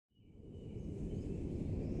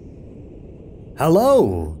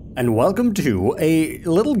Hello, and welcome to a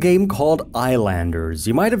little game called Islanders.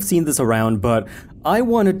 You might have seen this around, but I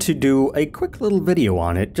wanted to do a quick little video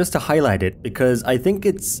on it just to highlight it because I think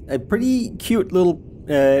it's a pretty cute little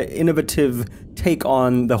innovative take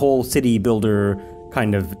on the whole city builder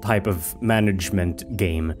kind of type of management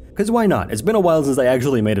game. Because why not? It's been a while since I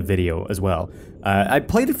actually made a video as well. I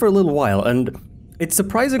played it for a little while and it's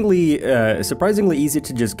surprisingly easy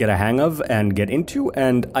to just get a hang of and get into,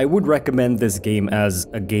 and I would recommend this game as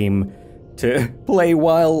a game to play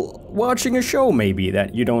while watching a show maybe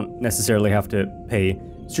that you don't necessarily have to pay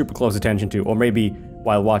super close attention to, or maybe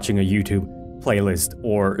while watching a YouTube playlist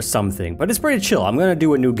or something. But it's pretty chill. I'm gonna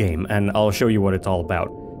do a new game and I'll show you what it's all about.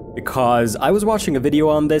 Because I was watching a video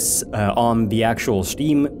on this on the actual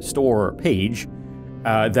Steam store page,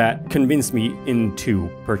 that convinced me into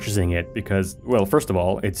purchasing it because, well, first of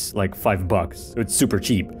all, it's like $5, so it's super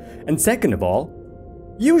cheap. And second of all,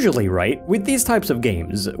 usually, right, with these types of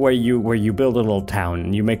games where you build a little town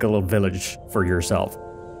and you make a little village for yourself,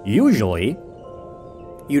 usually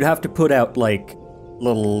you'd have to put out like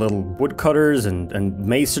little wood cutters and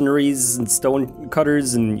masonries and stone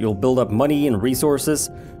cutters, and you'll build up money and resources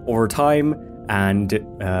over time. And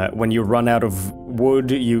when you run out of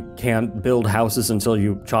wood, you can't build houses until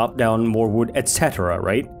you chop down more wood, etc.,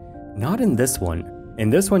 right? Not in this one. In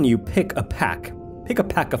this one, you pick a pack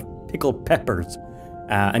of pickled peppers,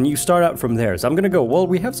 and you start out from there. So I'm gonna go, well,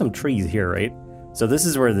 we have some trees here, right? So this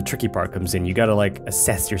is where the tricky part comes in. You gotta like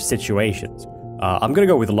assess your situations. I'm gonna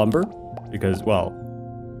go with lumber because, well,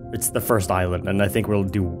 it's the first island, and I think we'll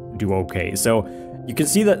do okay. So you can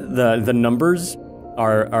see that the numbers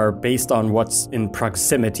are based on what's in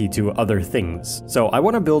proximity to other things. So I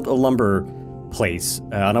want to build a lumber place,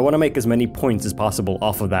 and I want to make as many points as possible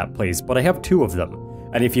off of that place, but I have 2 of them.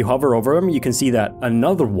 And if you hover over them, you can see that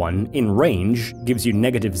another one in range gives you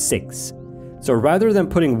 -6. So rather than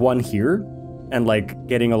putting one here and like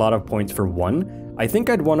getting a lot of points for one, I think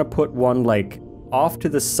I'd want to put one like off to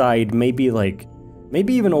the side, maybe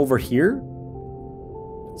even over here,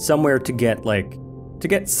 somewhere to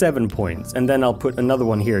get 7 points, and then I'll put another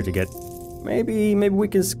one here to get, maybe we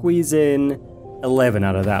can squeeze in 11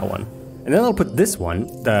 out of that one. And then I'll put this one,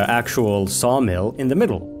 the actual sawmill, in the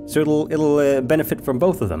middle, so it'll benefit from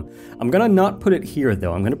both of them. I'm gonna not put it here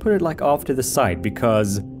though, I'm gonna put it like off to the side,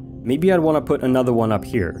 because maybe I'd wanna put another one up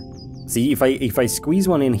here. See, if I squeeze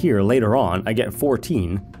one in here later on, I get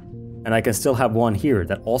 14, and I can still have one here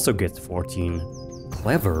that also gets 14.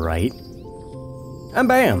 Clever, right? And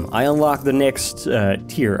bam, I unlock the next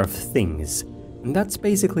tier of things. And that's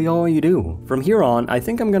basically all you do. From here on, I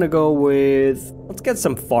think I'm gonna go with, let's get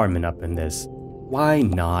some farming up in this. Why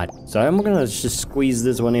not? So I'm gonna just squeeze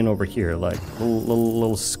this one in over here, like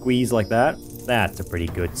little squeeze like that. That's a pretty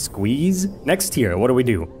good squeeze. Next tier, what do we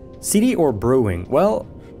do? City or brewing? Well,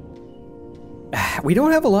 we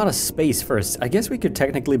don't have a lot of space first. I guess we could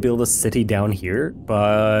technically build a city down here,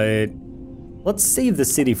 but let's save the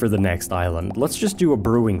city for the next island. Let's just do a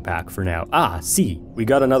brewing pack for now. Ah, see, we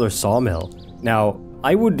got another sawmill. Now,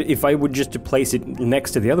 if I would just place it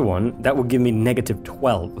next to the other one, that would give me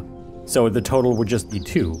 -12. So the total would just be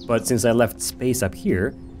 2. But since I left space up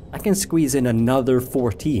here, I can squeeze in another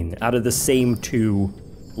 14 out of the same 2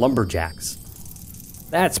 lumberjacks.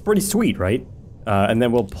 That's pretty sweet, right? And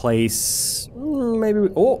then we'll place,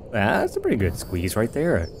 that's a pretty good squeeze right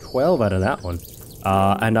there. 12 out of that one.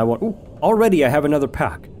 And I want, already I have another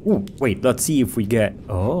pack. Ooh, wait, let's see if we get,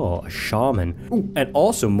 a shaman. Ooh, and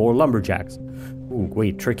also more lumberjacks. Ooh,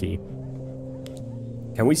 wait, tricky.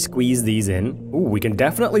 Can we squeeze these in? Ooh, we can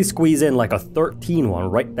definitely squeeze in like a 13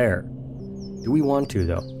 one right there. Do we want to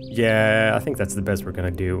though? Yeah, I think that's the best we're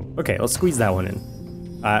gonna do. Okay, let's squeeze that one in.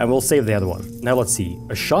 And we'll save the other one. Now let's see,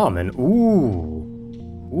 a shaman,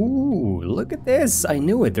 Ooh, look at this, I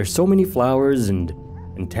knew it. There's so many flowers and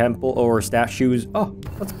temple or statues. Oh,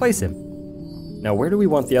 let's place him. Now, where do we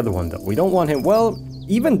want the other one though? We don't want him, well,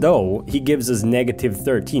 even though he gives us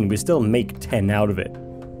 -13, we still make 10 out of it.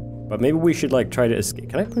 But maybe we should like try to escape.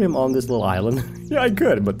 Can I put him on this little island? Yeah, I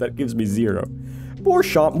could, but that gives me 0. Poor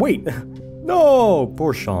shaman, wait, no,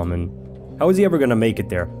 poor shaman. How is he ever gonna make it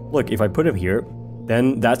there? Look, if I put him here,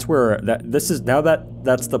 then that's where,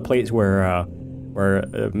 that's the place where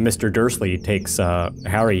Mr. Dursley takes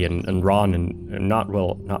Harry and Ron not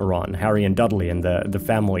Ron, Harry and Dudley and the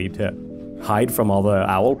family to hide from all the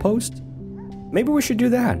owl posts. Maybe we should do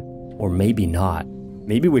that, or maybe not.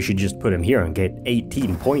 Maybe we should just put him here and get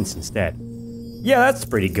 18 points instead. Yeah, that's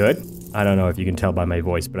pretty good. I don't know if you can tell by my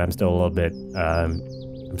voice, but I'm still a little bit,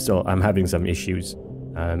 I'm having some issues.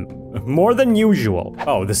 More than usual.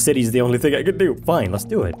 Oh, the city's the only thing I could do. Fine, let's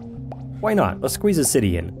do it. Why not? Let's squeeze a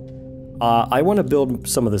city in. I want to build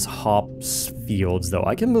some of this hops fields, though.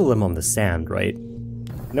 I can build them on the sand, right?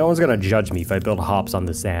 No one's gonna judge me if I build hops on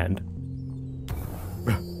the sand.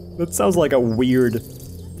 That sounds like a weird...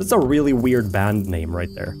 That's a really weird band name right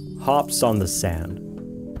there. Hops on the sand.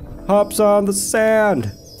 Hops on the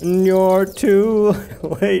sand, and you're too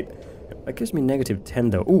late. That gives me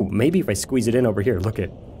 -10 though. Ooh, maybe if I squeeze it in over here, look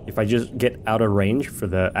at... If I just get out of range for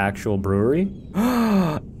the actual brewery.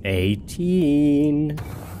 18.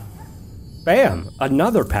 Bam!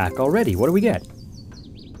 Another pack already. What do we get?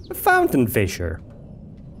 A fountain fisher.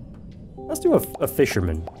 Let's do a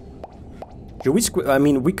fisherman. Should we I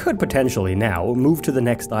mean, we could potentially now move to the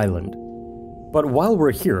next island. But while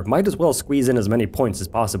we're here, might as well squeeze in as many points as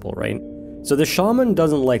possible, right? So the shaman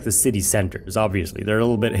doesn't like the city centers, obviously. They're a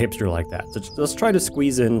little bit hipster like that. So let's try to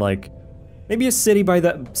squeeze in, like, maybe a city by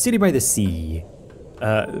the sea.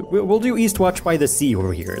 We'll do Eastwatch by the sea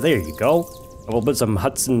over here. There you go. And we'll put some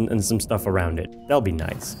huts and some stuff around it. That'll be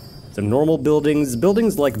nice. Some normal buildings.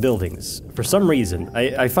 Buildings like buildings. For some reason,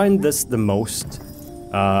 I find this the most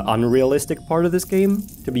unrealistic part of this game,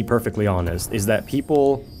 to be perfectly honest, is that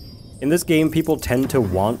people... In this game, people tend to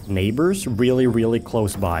want neighbors really, really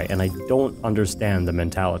close by, and I don't understand the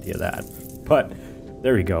mentality of that. But,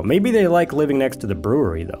 there you go. Maybe they like living next to the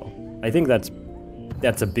brewery, though. I think that's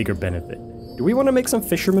a bigger benefit. Do we want to make some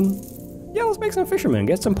fishermen? Yeah, let's make some fishermen.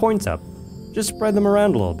 Get some points up. Just spread them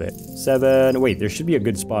around a little bit. 7... Wait, there should be a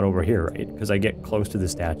good spot over here, right? Because I get close to the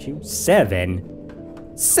statue. 7!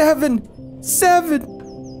 7! 7!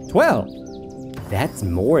 12! That's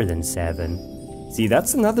more than 7. See,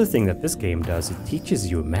 that's another thing that this game does. It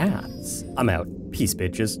teaches you maths. I'm out. Peace,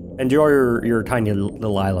 bitches. Enjoy your tiny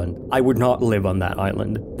little island. I would not live on that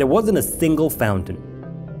island. There wasn't a single fountain.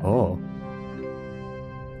 Oh.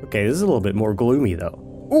 Okay, this is a little bit more gloomy, though.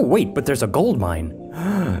 Oh, wait, but there's a gold mine.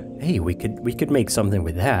 Hey, we could make something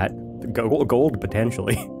with that. Gold,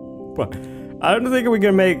 potentially. But I don't think we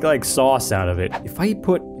can make, like, sauce out of it. If I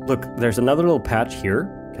put... Look, there's another little patch here.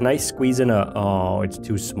 Can I squeeze in a... Oh, it's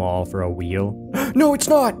too small for a wheel. No, it's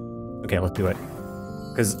not! Okay, let's do it.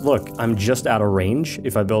 Because, look, I'm just out of range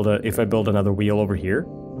if I build another wheel over here.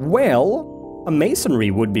 Well, a masonry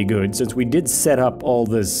would be good since we did set up all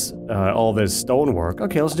this stonework.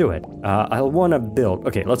 Okay, let's do it. I'll want to build...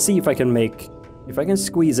 Okay, let's see if I can make... If I can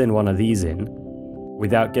squeeze in one of these in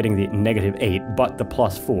without getting the -8, but the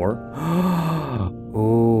 +4.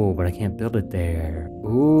 Ooh, but I can't build it there.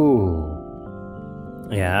 Ooh.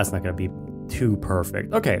 Yeah, that's not gonna be too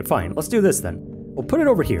perfect. Okay, fine. Let's do this then. We'll put it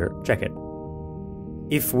over here. Check it.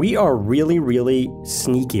 If we are really, really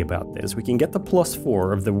sneaky about this, we can get the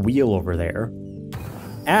 +4 of the wheel over there.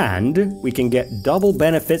 And we can get double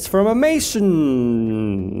benefits from a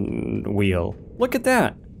mason wheel. Look at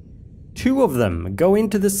that. 2 of them go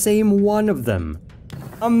into the same one of them.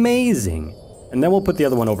 Amazing. And then we'll put the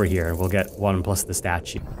other one over here and we'll get 1 plus the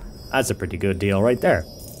statue. That's a pretty good deal right there.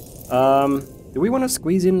 Do we want to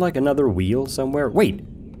squeeze in like another wheel somewhere? Wait,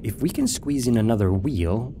 if we can squeeze in another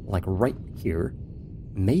wheel, like right here,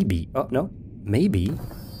 maybe, oh no, maybe,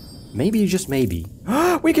 just maybe,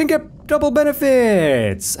 we can get double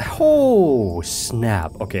benefits! Oh,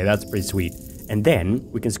 snap. Okay, that's pretty sweet. And then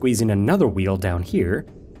we can squeeze in another wheel down here,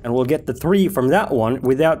 and we'll get the 3 from that one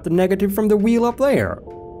without the negative from the wheel up there.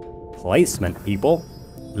 Placement, people.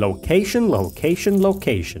 Location, location,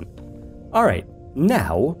 location. All right,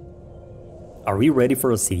 now, are we ready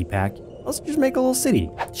for a city pack? Let's just make a little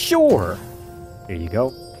city. Sure. Here you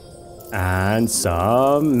go. And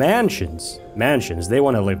some mansions. Mansions, they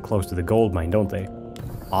want to live close to the gold mine, don't they?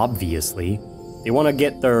 Obviously. They want to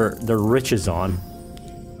get their riches on.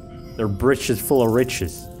 Their britches full of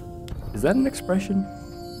riches. Is that an expression?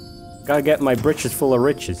 Gotta get my britches full of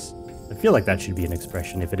riches. I feel like that should be an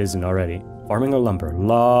expression if it isn't already. Farming or lumber?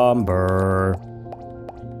 Lumber.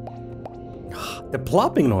 The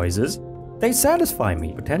plopping noises, they satisfy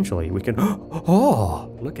me, potentially. We can...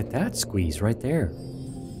 Oh, look at that squeeze right there.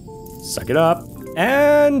 Suck it up.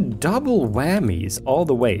 And double whammies all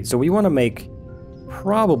the way. So we want to make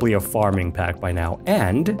probably a farming pack by now.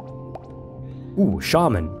 And... Ooh,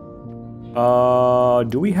 shaman.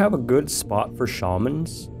 Do we have a good spot for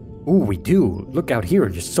shamans? Ooh, we do. Look out here,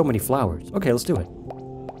 just so many flowers. Okay, let's do it.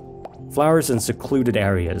 Flowers in secluded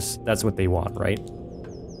areas. That's what they want, right?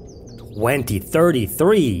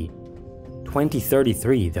 2033.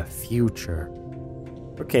 2033, the future.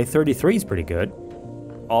 Okay, 33 is pretty good.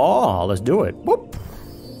 Oh, let's do it. Whoop.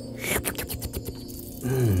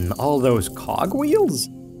 All those cogwheels?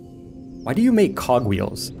 Why do you make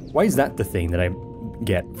cogwheels? Why is that the thing that I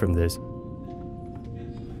get from this?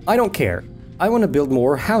 I don't care. I want to build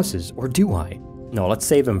more houses, or do I? No, let's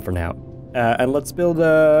save them for now. And let's build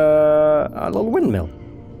a little windmill.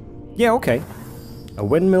 Yeah, okay. A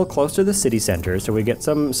windmill close to the city center, so we get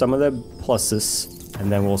some of the pluses,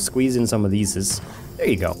 and then we'll squeeze in some of these. There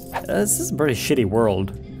you go. This is a pretty shitty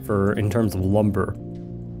world in terms of lumber.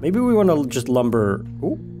 Maybe we want to just lumber.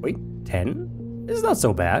 Oh, wait, 10? It's not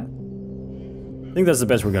so bad. I think that's the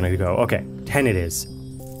best we're gonna go. Okay, 10 it is.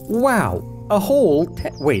 Wow, a whole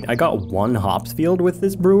 10. Wait, I got one hops field with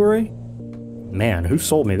this brewery? Man, who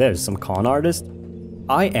sold me this? Some con artist?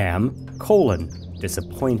 I am,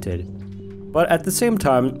 disappointed. But at the same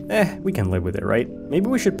time, we can live with it, right? Maybe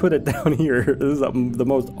we should put it down here. This is the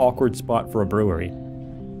most awkward spot for a brewery.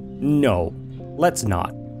 No, let's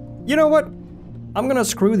not. You know what? I'm gonna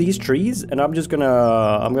screw these trees, and I'm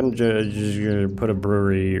gonna just put a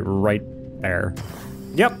brewery right there.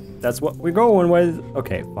 Yep, that's what we're going with.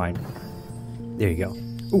 Okay, fine. There you go.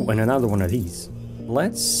 Ooh, and another one of these.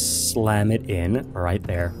 Let's slam it in right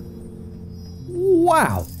there.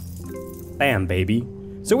 Wow. Bam, baby.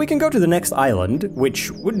 So we can go to the next island,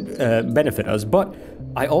 which would benefit us, but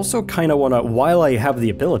I also kind of want to, while I have the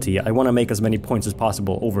ability, I want to make as many points as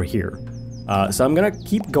possible over here. So I'm going to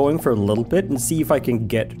keep going for a little bit and see if I can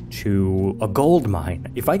get to a gold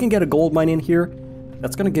mine. If I can get a gold mine in here,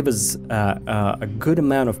 that's going to give us a good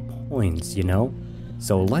amount of points, you know?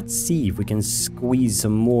 So let's see if we can squeeze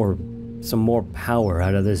some more power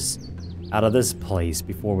out of this place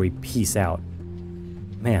before we peace out.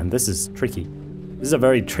 Man, this is tricky. This is a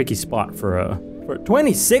very tricky spot for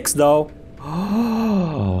 26 though.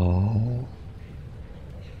 Oh.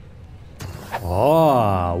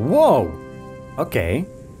 Oh, whoa. Okay.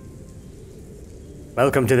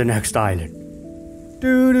 Welcome to the next island.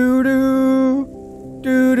 Do do do.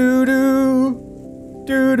 Do do do.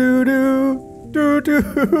 Do do do. Do do.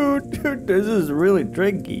 This is really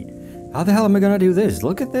tricky. How the hell am I gonna do this?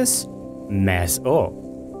 Look at this mess. Oh.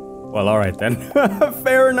 Well, alright then.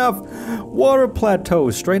 Fair enough. Water plateau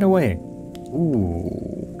straight away.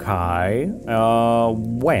 Ooh, Kai. Well.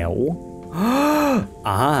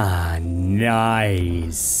 Ah,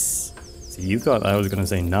 nice. See, you thought I was gonna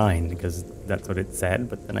say 9 because that's what it said,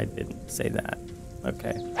 but then I didn't say that.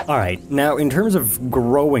 Okay. Alright, now in terms of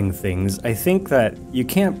growing things, I think that you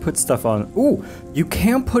can't put stuff on... Ooh, you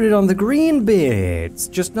can put it on the green bits,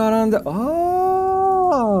 just not on the...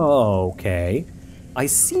 Oh, okay. I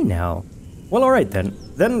see now. Well, alright then.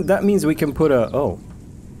 Then that means we can put a... Oh.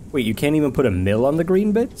 Wait, you can't even put a mill on the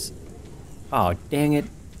green bits? Oh, dang it.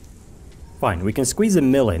 Fine, we can squeeze a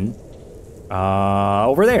mill in.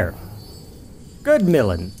 Over there. Good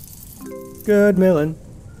millin'. Good millin'.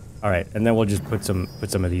 Alright, and then we'll just put some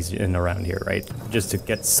of these in around here, right? Just to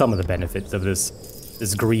get some of the benefits of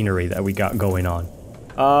this greenery that we got going on.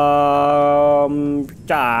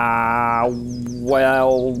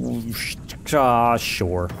 Well,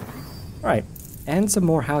 sure. Alright, and some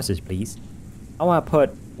more houses, please. I want to put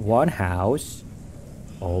one house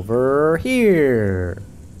over here.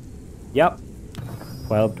 Yep.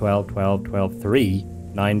 12, 12, 12, 12, 3.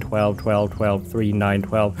 9, 12, 12, 12, 3, 9,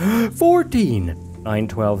 12, 14. 9,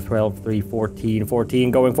 12, 12, 3, 14,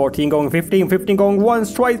 14, going 14, going 15, 15, going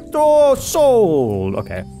once, twice, oh, sold!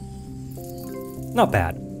 Okay. Not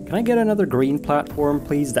bad. Can I get another green platform,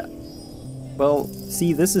 please? Well,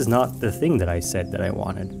 see, this is not the thing that I said that I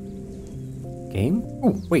wanted. Game?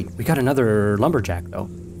 Oh, wait, we got another lumberjack, though.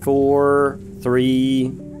 4,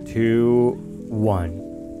 3, 2,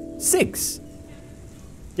 1. 6!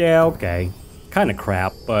 Yeah, okay. Kinda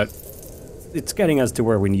crap, but it's getting us to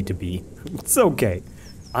where we need to be. It's okay.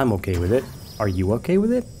 I'm okay with it. Are you okay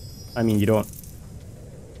with it? I mean, you don't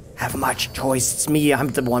have much choice. It's me. I'm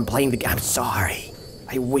the one playing the game. I'm sorry.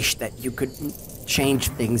 I wish that you could change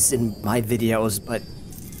things in my videos, but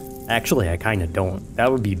actually, I kind of don't. That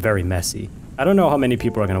would be very messy. I don't know how many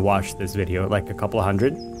people are going to watch this video, like a couple of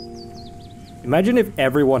hundred. Imagine if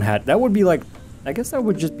everyone had... That would be like... I guess that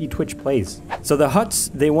would just be Twitch plays. So the huts,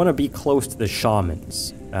 they want to be close to the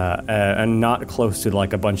shamans, and not close to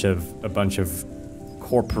like a bunch of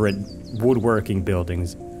corporate woodworking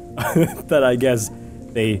buildings. That I guess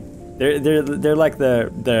they're like the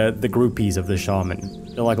groupies of the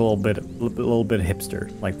shaman. They're like a little bit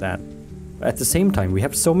hipster like that. But at the same time, we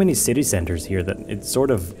have so many city centers here that it sort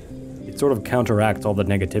of counteracts all the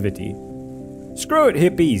negativity. Screw it,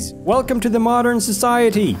 hippies! Welcome to the modern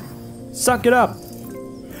society. Suck it up!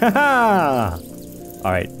 Haha!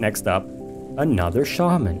 Alright, next up, another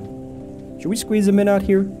shaman. Should we squeeze him in out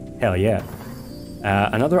here? Hell yeah.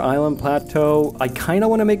 Another island plateau. I kind of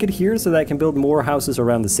want to make it here so that I can build more houses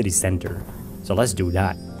around the city center. So let's do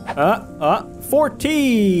that.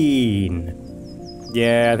 14!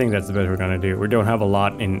 Yeah, I think that's the best we're gonna do. We don't have a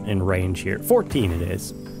lot in range here. 14 it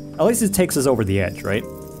is. At least it takes us over the edge, right?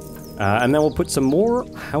 And then we'll put some more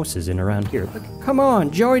houses in around here. Look, come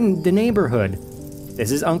on, join the neighborhood.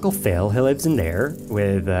 This is Uncle Phil. He lives in there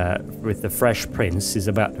with the Fresh Prince. He's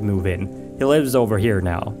about to move in. He lives over here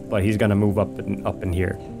now, but he's gonna move up in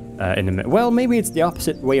here in a minute. Well, maybe it's the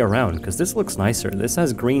opposite way around, because this looks nicer. This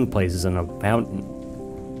has green places and a fountain.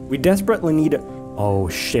 We desperately need a... Oh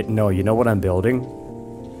shit, no, you know what I'm building?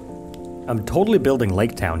 I'm totally building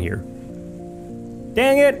Lake Town here.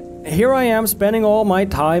 Dang it! Here I am spending all my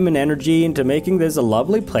time and energy into making this a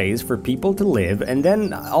lovely place for people to live, and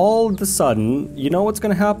then all of a sudden, you know what's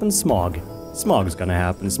gonna happen? Smog. Smog's gonna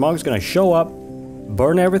happen. Smog's gonna show up,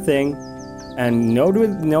 burn everything, and you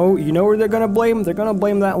know where they're gonna blame? They're gonna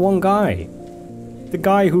blame that one guy. The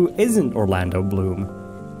guy who isn't Orlando Bloom.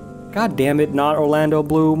 God damn it, not Orlando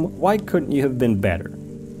Bloom. Why couldn't you have been better?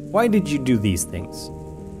 Why did you do these things?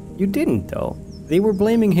 You didn't, though. They were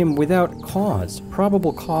blaming him without cause,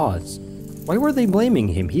 probable cause. Why were they blaming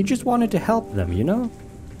him? He just wanted to help them, you know?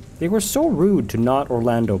 They were so rude to not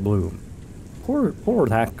Orlando Bloom. Poor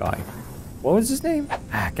that guy. What was his name?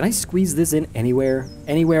 Can I squeeze this in anywhere?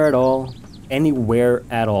 Anywhere at all? Anywhere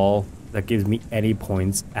at all that gives me any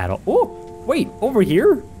points at all. Oh, wait, over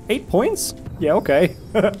here? 8 points? Yeah, okay.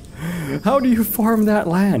 How do you farm that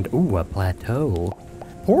land? Ooh, a plateau.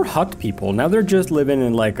 Poor hut people. Now they're just living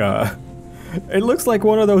in like a... It looks like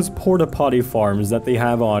one of those porta potty farms that they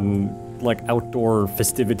have on like outdoor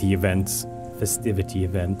festivity events. Festivity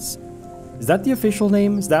events. Is that the official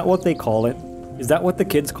name? Is that what they call it? Is that what the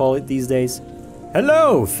kids call it these days?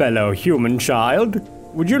 Hello, fellow human child.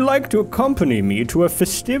 Would you like to accompany me to a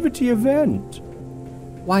festivity event?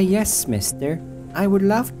 Why, yes, mister. I would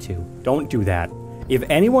love to. Don't do that. If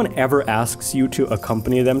anyone ever asks you to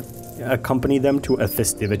accompany them to a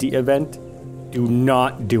festivity event, do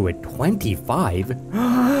not do it. 25?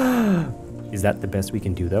 Is that the best we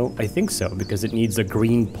can do, though? I think so, because it needs a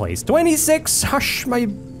green place. 26! Hush, my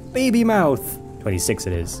baby mouth. 26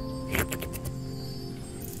 it is.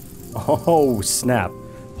 Oh, snap.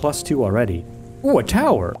 +2 already. Ooh, a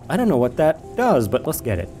tower. I don't know what that does, but let's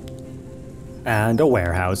get it. And a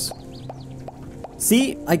warehouse.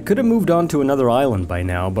 See, I could have moved on to another island by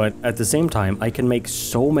now, but at the same time, I can make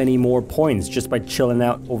so many more points just by chilling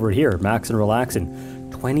out over here, maxing, relaxing.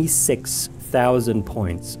 26,000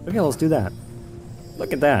 points. Okay, let's do that.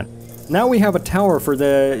 Look at that. Now we have a tower for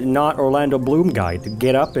the not Orlando Bloom guy to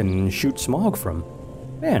get up and shoot Smog from.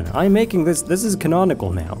 Man, I'm making this is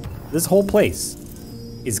canonical now. This whole place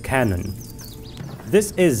is canon.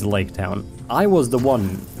 This is Lake Town. I was the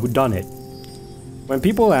one who done it. When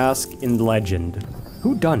people ask in legend,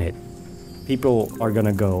 who done it? People are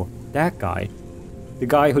gonna go, that guy. The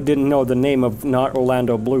guy who didn't know the name of not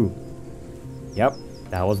Orlando Bloom. Yep,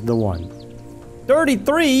 that was the one.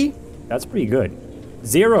 33? That's pretty good.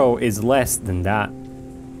 0 is less than that.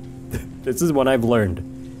 This is what I've learned.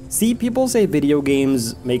 See, people say video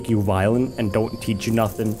games make you violent and don't teach you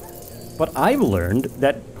nothing. But I've learned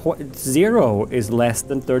that 0 is less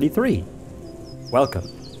than 33. Welcome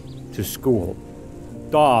to school.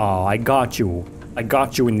 Oh, I got you. I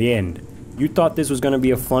got you in the end. You thought this was gonna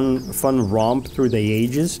be a fun romp through the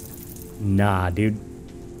ages? Nah, dude.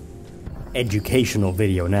 Educational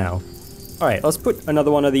video now. Alright, let's put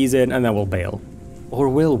another one of these in and then we'll bail. Or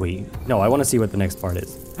will we? No, I want to see what the next part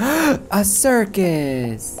is. A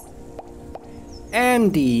circus!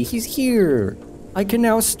 Andy, he's here! I can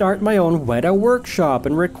now start my own Weta workshop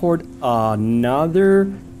and record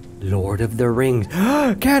another Lord of the Rings.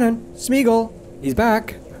 Cannon! Smeagol! He's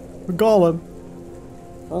back! Gollum!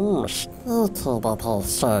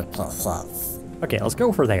 Okay, let's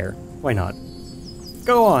go for there. Why not?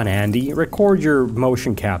 Go on, Andy. Record your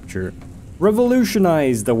motion capture.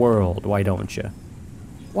 Revolutionize the world, why don't you?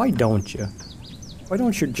 Why don't you? Why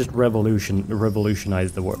don't you just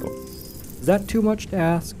revolutionize the world? Is that too much to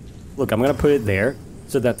ask? Look, I'm gonna put it there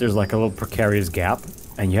so that there's like a little precarious gap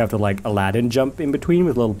and you have to like Aladdin jump in between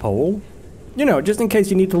with a little pole. You know, just in case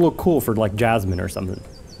you need to look cool for like Jasmine or something.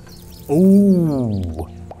 Ooh,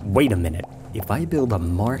 wait a minute. If I build a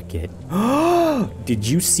market, did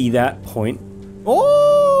you see that point?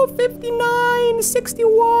 Oh, 59,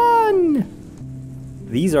 61.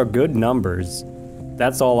 These are good numbers.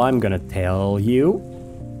 That's all I'm gonna tell you.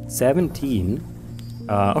 17.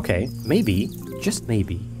 Okay, maybe, just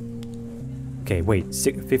maybe. Okay, wait,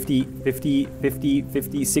 50,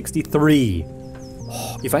 63.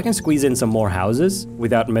 If I can squeeze in some more houses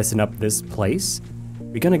without messing up this place,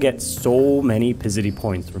 we're gonna get so many pizzity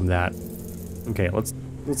points from that. Okay, let's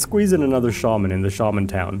squeeze in another shaman in the shaman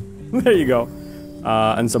town. There you go.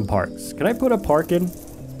 And some parks. Can I put a park in?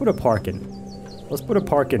 Let's put a park in. Let's put a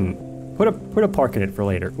park in. put a park in it for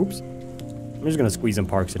later. Oops. I'm just gonna squeeze some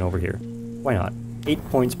parks in over here. Why not? 8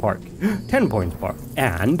 points park. 10 points park.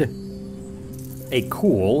 And a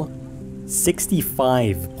cool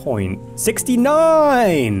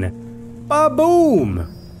 65.69! Ba-boom!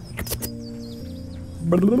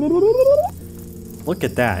 Look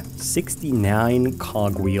at that. 69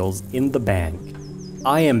 cogwheels in the bank.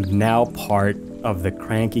 I am now part of the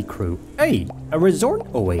cranky crew. Hey, a resort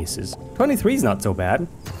oasis. 23 is not so bad.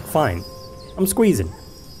 Fine. I'm squeezing.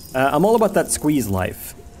 I'm all about that squeeze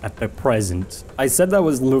life at the present. I said that I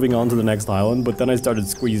was moving on to the next island, but then I started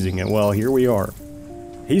squeezing, and well, here we are.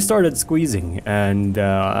 He started squeezing, and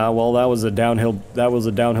well, that was a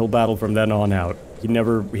downhill battle from then on out. He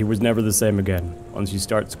was never the same again. Once you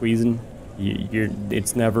start squeezing,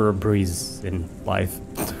 it's never a breeze in life.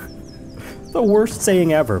 The worst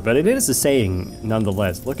saying ever, but it is a saying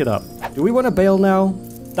nonetheless. Look it up. Do we want to bail now?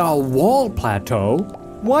 The wall plateau?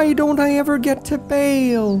 Why don't I ever get to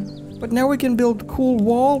bail? But now we can build cool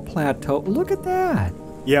wall plateau. Look at that.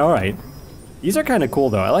 Yeah, all right. These are kind of cool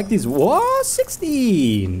though. I like these. Whoa,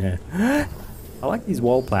 16. I like these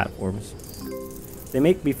wall platforms. They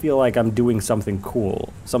make me feel like I'm doing something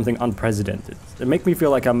cool, something unprecedented. They make me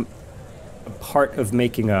feel like I'm a part of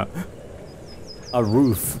making a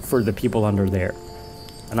roof for the people under there,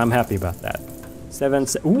 and I'm happy about that. 7.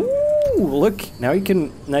 Ooh, look! Now you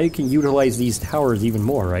can utilize these towers even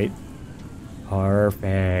more, right?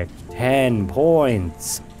 Perfect. 10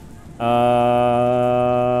 points.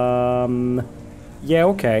 Yeah,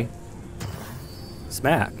 okay.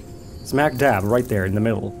 Smack dab right there in the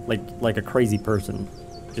middle, like a crazy person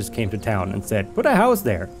just came to town and said, put a house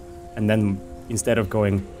there. And then instead of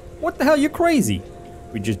going, what the hell, you're crazy,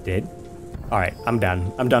 we just did. All right, I'm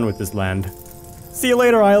done. I'm done with this land. See you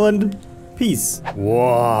later, island. Peace.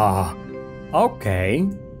 Whoa. Okay.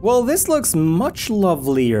 Well, this looks much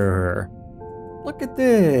lovelier. Look at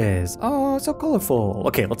this. Oh, so colorful.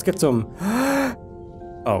 Okay, let's get some...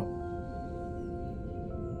 Oh.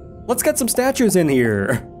 Let's get some statues in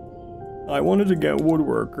here. I wanted to get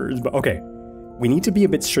woodworkers, but okay. We need to be a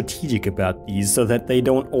bit strategic about these so that they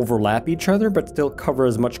don't overlap each other, but still cover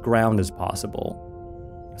as much ground as possible.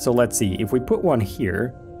 So let's see, if we put one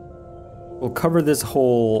here, we'll cover this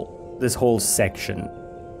whole section.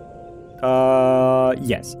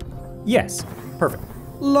 Yes. Yes, perfect.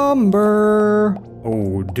 Lumber!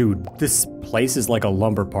 Oh, dude, this place is like a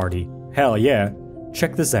lumber party. Hell yeah.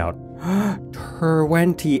 Check this out.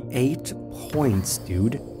 28 points,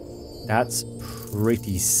 dude. That's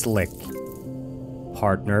pretty slick,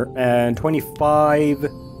 partner. And 25.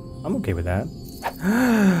 I'm okay with that.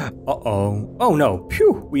 Uh-oh. Oh no,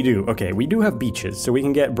 phew, we do. Okay, we do have beaches, so we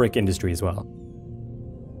can get brick industry as well.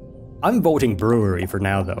 I'm voting brewery for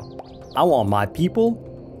now, though. I want my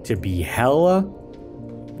people to be hella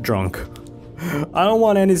drunk. I don't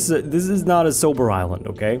want any, this is not a sober island,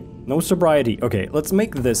 okay? No sobriety. Okay, let's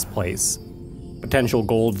make this place potential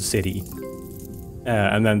gold city.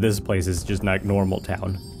 And then this place is just like normal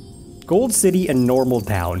town. Gold city and normal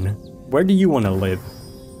town. Where do you want to live?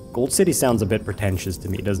 Gold city sounds a bit pretentious to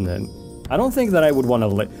me, doesn't it? I don't think that I would want to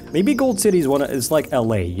live. Maybe Gold City's it's like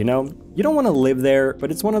LA, you know? You don't want to live there,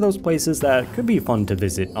 but it's one of those places that could be fun to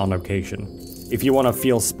visit on occasion. If you want to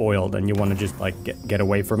feel spoiled and you want to just like get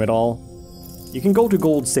away from it all, you can go to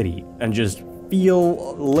Gold City and just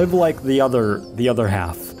live like the other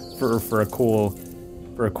half for a cool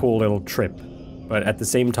little trip. But at the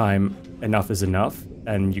same time, enough is enough,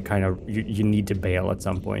 and you need to bail at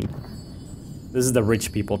some point. This is the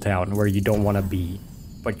rich people town where you don't want to be,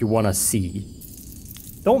 but you want to see.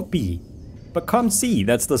 Don't be, but come see.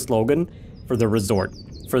 That's the slogan for the resort,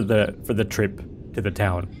 for the trip to the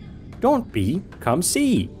town. Don't be, come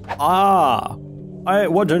see. Ah,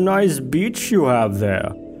 what a nice beach you have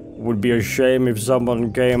there. Would be a shame if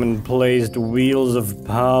someone came and placed wheels of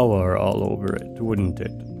power all over it, wouldn't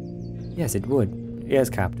it? Yes, it would. Yes,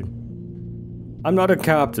 Captain. I'm not a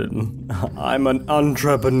captain. I'm an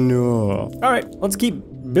entrepreneur. All right, let's keep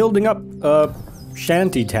building up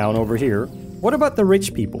shanty town over here. What about the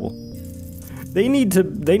rich people? They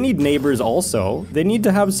need neighbors also. They need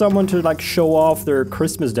to have someone to like show off their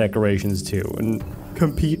Christmas decorations to and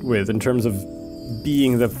compete with in terms of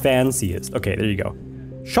being the fanciest. Okay, there you go.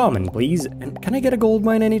 Shaman, please. And can I get a gold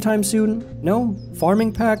mine anytime soon? No?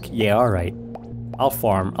 Farming pack? Yeah, all right. I'll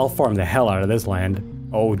farm the hell out of this land.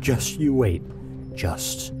 Oh, just you wait.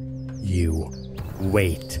 Just you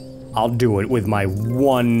wait. I'll do it with my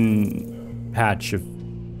one patch of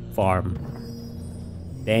farm.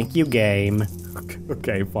 Thank you, game.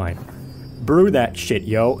 Okay, fine. Brew that shit,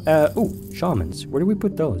 yo. Ooh, shamans. Where do we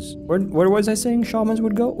put those? Where was I saying shamans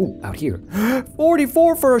would go? Ooh, out here.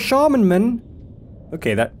 44 for a shaman, man.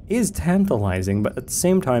 Okay, that is tantalizing, but at the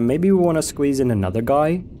same time, maybe we want to squeeze in another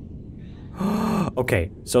guy.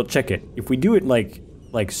 Okay, so check it. If we do it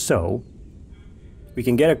like so, we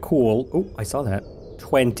can get a cool, oh, I saw that,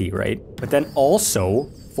 20, right? But then also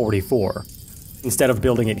 44, instead of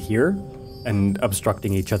building it here and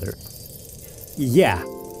obstructing each other. Yeah.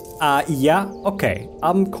 Yeah, okay.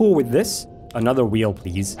 I'm cool with this. Another wheel,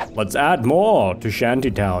 please. Let's add more to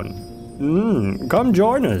Shantytown. Come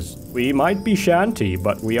join us. We might be shanty,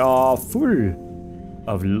 but we are full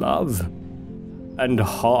of love and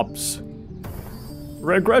hops.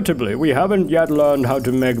 Regrettably, we haven't yet learned how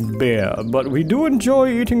to make beer, but we do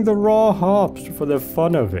enjoy eating the raw hops for the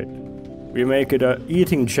fun of it. We make it a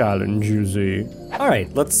eating challenge, you see.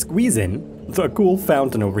 Alright, let's squeeze in the cool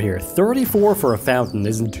fountain over here. 34 for a fountain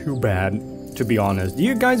isn't too bad, to be honest. Do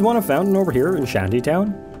you guys want a fountain over here in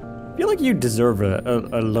Shantytown? I feel like you deserve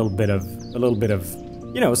a little bit of,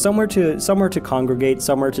 you know, somewhere to congregate,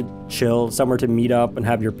 somewhere to chill, somewhere to meet up and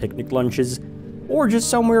have your picnic lunches, or just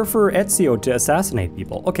somewhere for Ezio to assassinate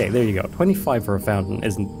people. Okay, there you go. 25 for a fountain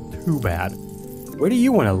isn't too bad. Where do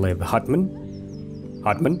you want to live, Hutman?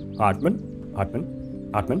 Hutman? Hutman?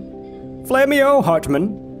 Hutman? Hutman? Flamio,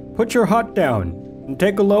 Hutman! Put your hut down and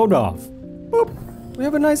take a load off. Boop. We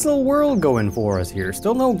have a nice little world going for us here.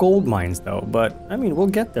 Still no gold mines though, but I mean, we'll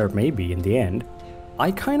get there maybe in the end.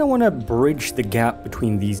 I kind of want to bridge the gap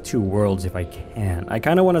between these two worlds if I can. I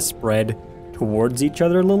kind of want to spread towards each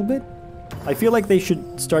other a little bit. I feel like they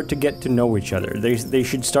should start to get to know each other. They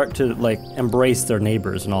should start to like embrace their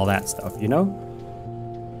neighbors and all that stuff, you know?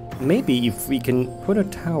 Maybe if we can put a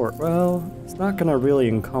tower, well, it's not gonna really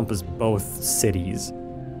encompass both cities.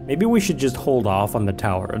 Maybe we should just hold off on the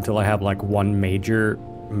tower until I have like one major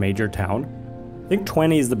town. I think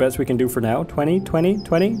 20 is the best we can do for now. 20, 20,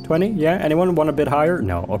 20, 20. Yeah, anyone want a bit higher?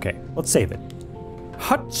 No, okay, let's save it.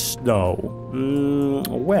 Huts though.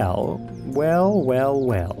 Well.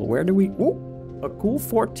 Where do we, ooh, a cool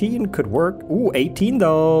 14 could work. Ooh, 18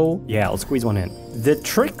 though. Yeah, I'll squeeze one in. The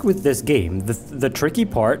trick with this game, the tricky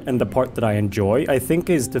part and the part that I enjoy, I think,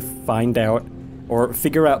 is to find out or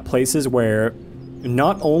figure out places where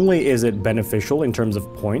not only is it beneficial in terms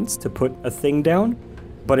of points to put a thing down,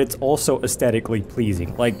 but it's also aesthetically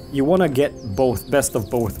pleasing. Like, you want to get best of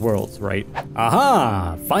both worlds, right?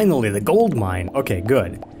 Aha! Finally, the gold mine. Okay,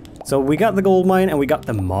 good. So we got the gold mine and we got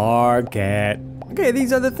the market. Okay,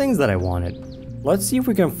 these are the things that I wanted. Let's see if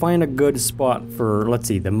we can find a good spot for, let's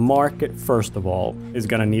see, the market first of all is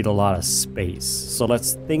gonna need a lot of space. So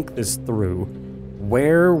let's think this through.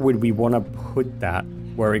 Where would we want to put that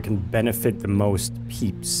where it can benefit the most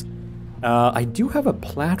peeps? I do have a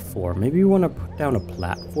platform. Maybe we want to put down a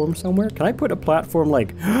platform somewhere. Can I put a platform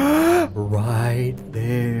like right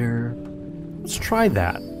there? Let's try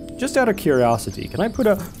that. Just out of curiosity. Can I put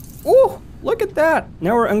a... Oh, look at that.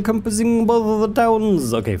 Now we're encompassing both of the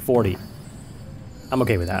towns. Okay, 40. I'm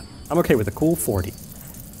okay with that. I'm okay with a cool 40.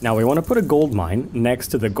 Now we want to put a gold mine next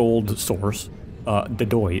to the gold source, the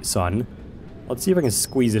Doi Sun. Let's see if I can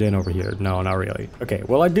squeeze it in over here. No, not really. Okay,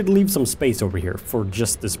 well I did leave some space over here for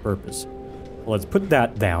just this purpose. Well, let's put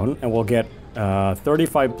that down and we'll get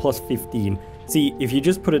 35 plus 15. See, if you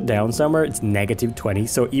just put it down somewhere, it's negative 20.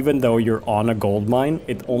 So even though you're on a gold mine,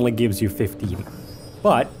 it only gives you 15.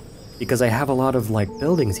 But because I have a lot of like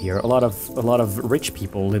buildings here, a lot of rich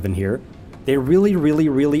people live in here, they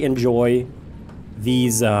really enjoy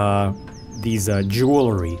these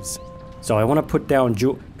jewelries. So I want to put down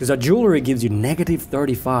because a jewelry gives you negative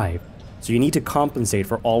 35. So you need to compensate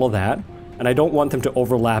for all of that. And I don't want them to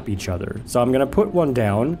overlap each other. So I'm going to put one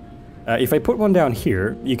down. If I put one down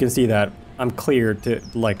here, you can see that I'm clear to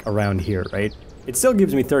like around here, right? It still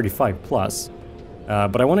gives me 35 plus.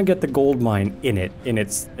 But I want to get the gold mine in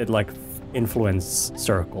its like influence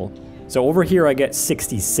circle. So over here I get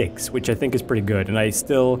 66, which I think is pretty good. And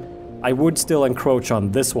I would still encroach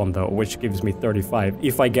on this one though, which gives me 35,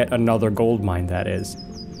 if I get another gold mine, that is.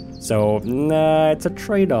 So, nah, it's a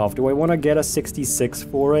trade-off. Do I want to get a 66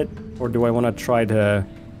 for it? Or do I want to try to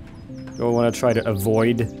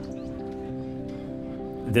avoid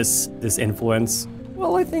this influence?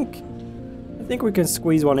 Well, I think we can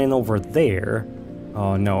squeeze one in over there.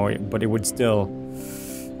 Oh no, but it would still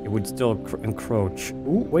encroach.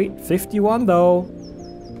 Ooh, wait, 51 though.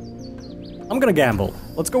 I'm gonna gamble.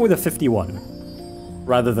 Let's go with a 51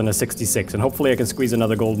 rather than a 66, and hopefully I can squeeze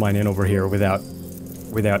another gold mine in over here without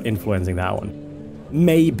influencing that one.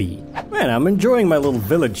 Maybe. Man, I'm enjoying my little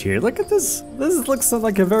village here. Look at this. This looks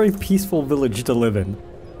like a very peaceful village to live in.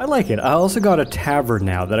 I like it. I also got a tavern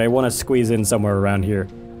now that I want to squeeze in somewhere around here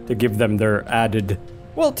to give them their added,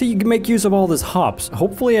 well, to make use of all this hops.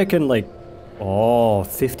 Hopefully I can like, oh,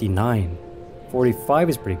 59. 45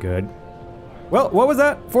 is pretty good. Well, what was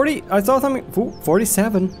that? 40, I saw something, ooh,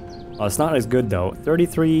 47. Oh, it's not as good though.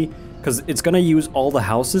 33, because it's gonna use all the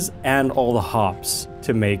houses and all the hops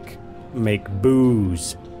to make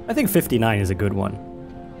booze. I think 59 is a good one.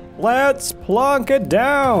 Let's plonk it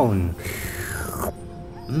down.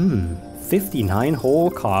 59 whole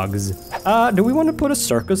cogs. Do we want to put a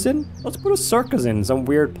circus in? Let's put a circus in some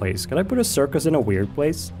weird place. Can I put a circus in a weird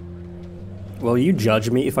place? Will you judge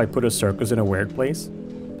me if I put a circus in a weird place?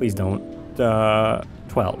 Please don't.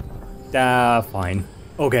 12. Fine.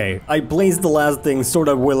 Okay, I placed the last thing sort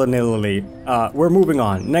of willy-nilly. We're moving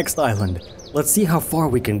on. Next island. Let's see how far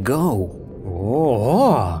we can go.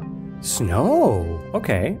 Oh, snow.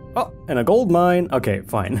 Okay. Oh, and a gold mine. Okay,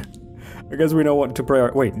 fine. I guess we know what to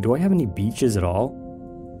prioritize. Wait, do I have any beaches at all?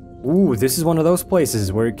 Ooh, this is one of those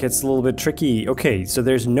places where it gets a little bit tricky. Okay, so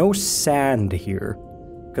there's no sand here,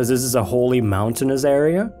 because this is a wholly mountainous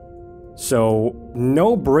area. So,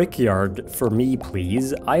 no brickyard for me,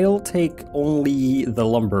 please. I'll take only the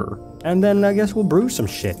lumber. And then I guess we'll brew some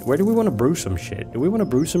shit. Where do we want to brew some shit? Do we want to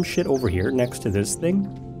brew some shit over here next to this thing?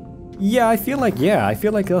 Yeah, I feel like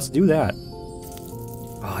let's do that.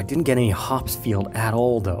 Oh, I didn't get any hops field at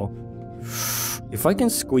all, though. If I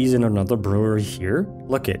can squeeze in another brewery here,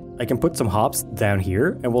 look it, I can put some hops down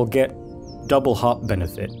here and we'll get double hop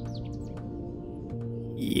benefit.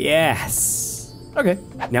 Yes. Okay,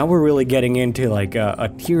 now we're really getting into like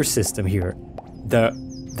a tier system here.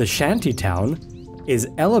 The shanty town is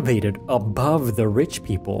elevated above the rich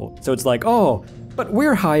people. So it's like, oh, but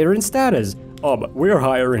we're higher in status. Oh, but we're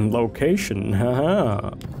higher in location.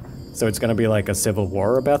 Haha. So it's gonna be like a civil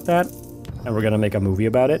war about that, and we're gonna make a movie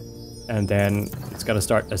about it, and then it's gonna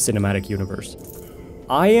start a cinematic universe.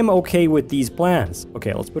 I am okay with these plans.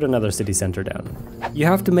 Okay, let's put another city center down. You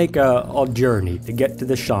have to make a journey to get to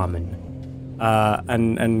the shaman.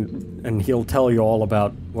 And he'll tell you all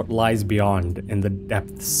about what lies beyond in the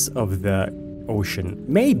depths of the ocean.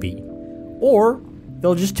 Maybe. Or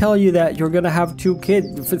they'll just tell you that you're gonna have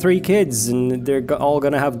 3 kids, and they're all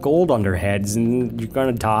gonna have gold on their heads, and you're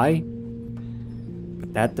gonna die.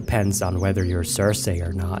 But that depends on whether you're Cersei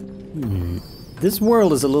or not. This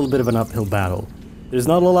world is a little bit of an uphill battle. There's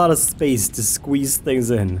not a lot of space to squeeze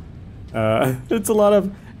things in.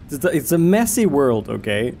 It's a messy world,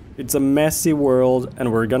 okay? It's a messy world, and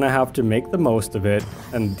we're gonna have to make the most of it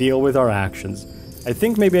and deal with our actions. I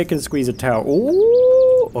think maybe I can squeeze a tower.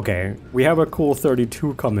 Ooh, okay, we have a cool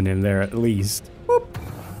 32 coming in there at least. Whoop.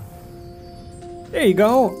 There you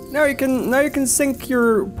go. Now you can sync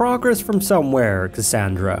your progress from somewhere,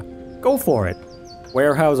 Cassandra. Go for it.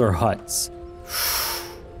 Warehouse or huts?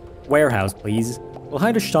 Warehouse, please. We'll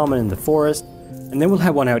hide a shaman in the forest, and then we'll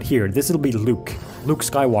have one out here. This'll be Luke. Luke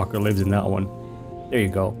Skywalker lives in that one. There you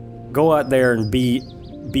go. Go out there and be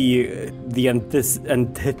the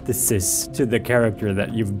antithesis to the character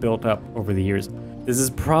that you've built up over the years. This is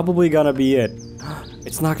probably gonna be it.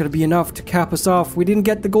 It's not gonna be enough to cap us off. We didn't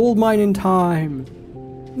get the gold mine in time.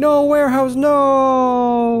 No, warehouse,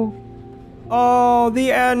 no! Oh,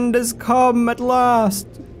 the end has come at last.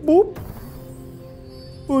 Boop.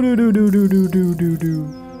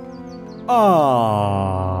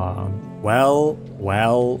 Ah. Well.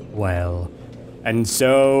 And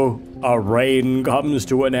so, our reign comes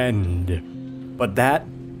to an end. But that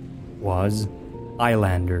was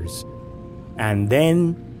Islanders. And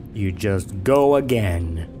then, you just go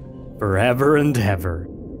again. Forever and ever.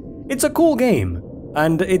 It's a cool game.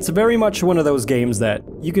 And it's very much one of those games that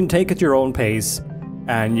you can take at your own pace,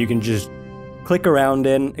 and you can just click around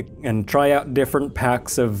in and try out different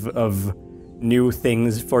packs of new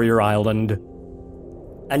things for your island.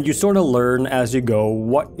 And you sort of learn as you go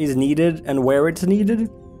what is needed and where it's needed.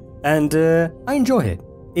 And I enjoy it.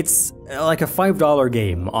 It's like a $5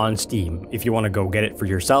 game on Steam if you want to go get it for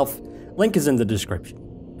yourself. Link is in the description,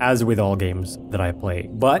 as with all games that I play.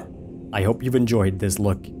 But I hope you've enjoyed this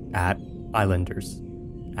look at Islanders.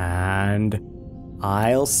 And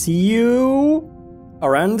I'll see you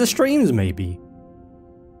around the streams maybe.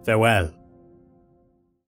 Farewell.